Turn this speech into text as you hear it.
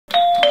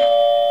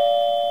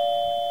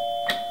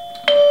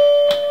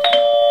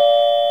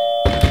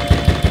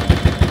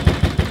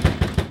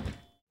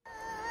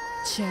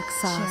Check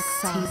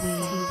Sauce TV.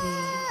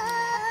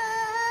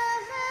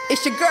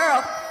 It's your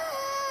girl,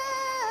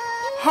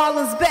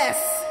 Harlem's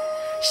best.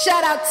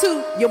 Shout out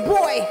to your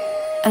boy,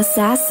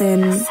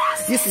 Assassin.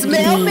 You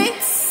smell me?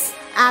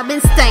 I've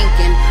been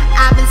stankin',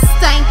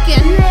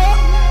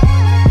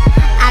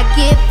 I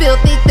get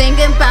filthy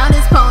thinking about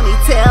his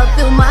ponytail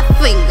through my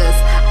fingers.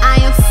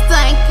 I am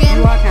stankin'.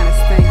 You are kind of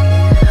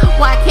stinking.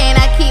 Why can't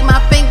I keep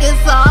my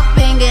fingers off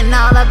thinking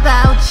all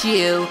about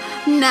you?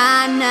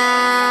 Nah, I'm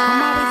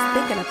nah. always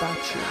thinking about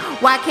you.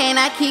 Why can't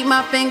I keep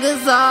my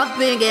fingers off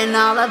thinking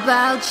all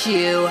about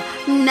you?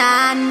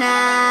 Nah,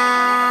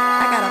 nah.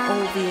 I got an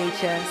old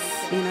VHS,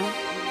 you know?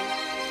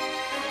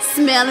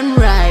 Smelling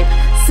right,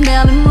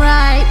 smelling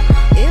right.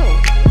 Ew.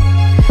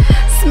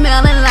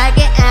 Smelling like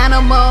an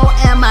animal,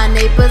 and my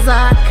neighbors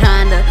are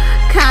kinda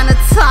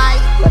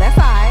tight. But that's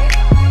alright.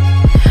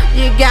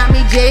 You got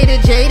me jaded,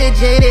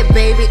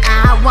 baby,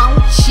 I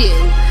want you.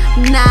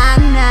 Nah,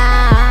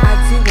 nah. I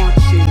do want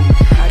you.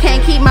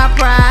 Can't keep my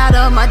pride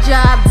or my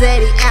job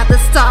daddy after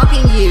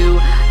stalking you.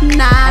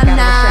 Nah,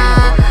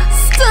 nah.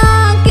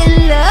 Stunk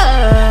in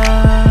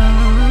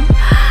love.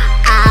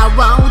 I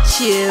want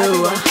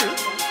you.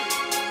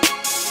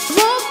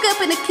 Woke up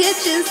in the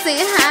kitchen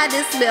seeing how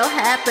this smell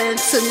happened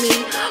to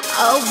me.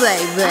 Oh,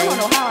 baby. I don't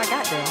know how I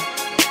got there.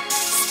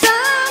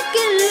 Stunk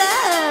in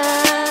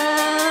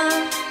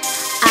love.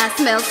 I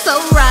smell so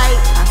right.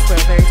 I smell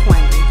very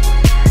twangy.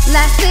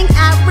 Last thing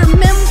I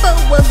remember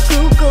was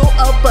Google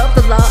above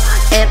the law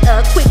and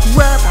a quick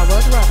rub. I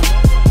was rubbing.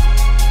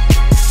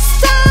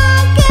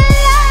 Stunk in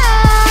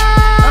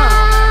love.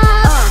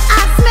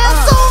 I smell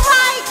so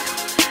right.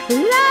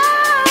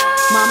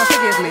 Lord. Mama,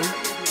 forgive me.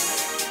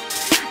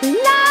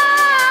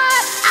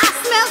 Lord, I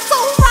smell so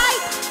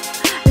right.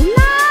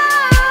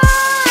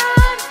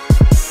 Lord.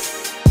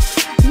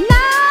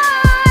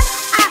 Lord,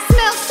 I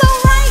smell so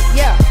right.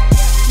 Yeah.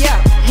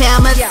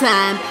 Hammer Yeah.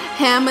 time,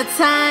 hammer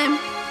time.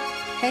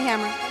 Hey,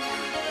 Hammer.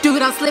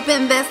 Dude, I'm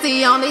slipping, that's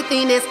the only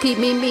thing that's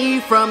keeping me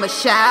from a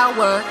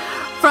shower.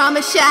 From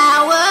a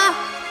shower.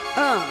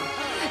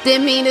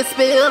 Didn't mean to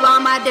spill all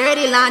my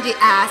dirty laundry.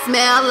 I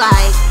smell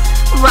like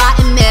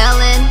rotten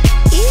melon.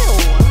 Ew.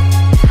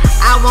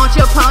 I want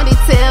your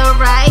ponytail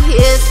right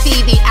here,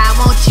 Stevie. I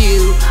want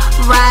you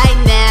right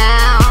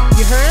now.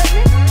 You heard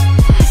me?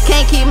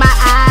 Can't keep my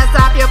eyes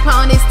off your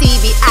pony,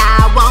 Stevie.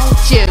 I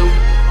want you.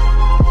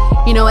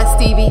 You know what,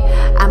 Stevie?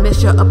 I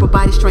miss your upper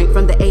body strength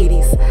from the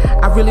 80s.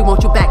 I really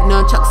want you back,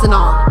 nunchucks and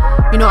all.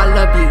 You know I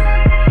love you.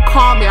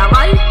 Call me,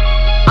 alright?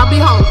 I'll be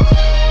home.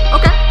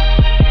 Okay?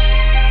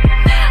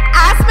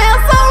 I smell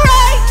so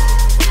right.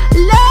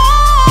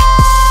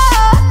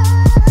 Lord.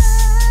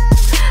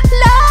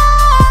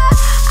 Lord.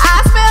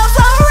 I smell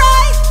so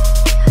right.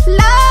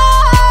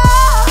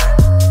 Lord.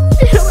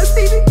 You know what,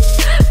 Stevie?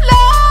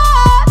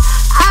 Lord.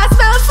 I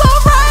smell so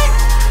right.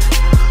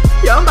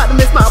 Yo, I'm about to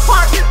miss my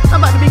apartment.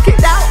 I'm about to be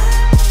kicked out.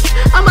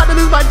 I'm about to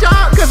lose my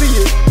job because of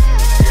you.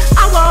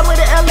 I went all the way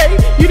to LA.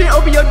 You didn't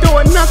open your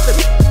door or nothing.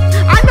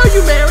 I know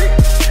you married,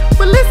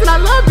 but listen, I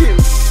love you.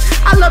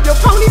 I love your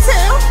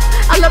ponytail.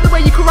 I love the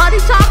way you karate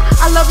chop.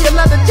 I love your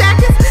leather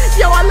jackets.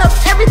 Yo, I love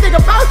everything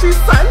about you,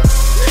 son.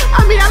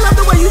 I mean, I love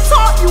the way you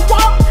talk.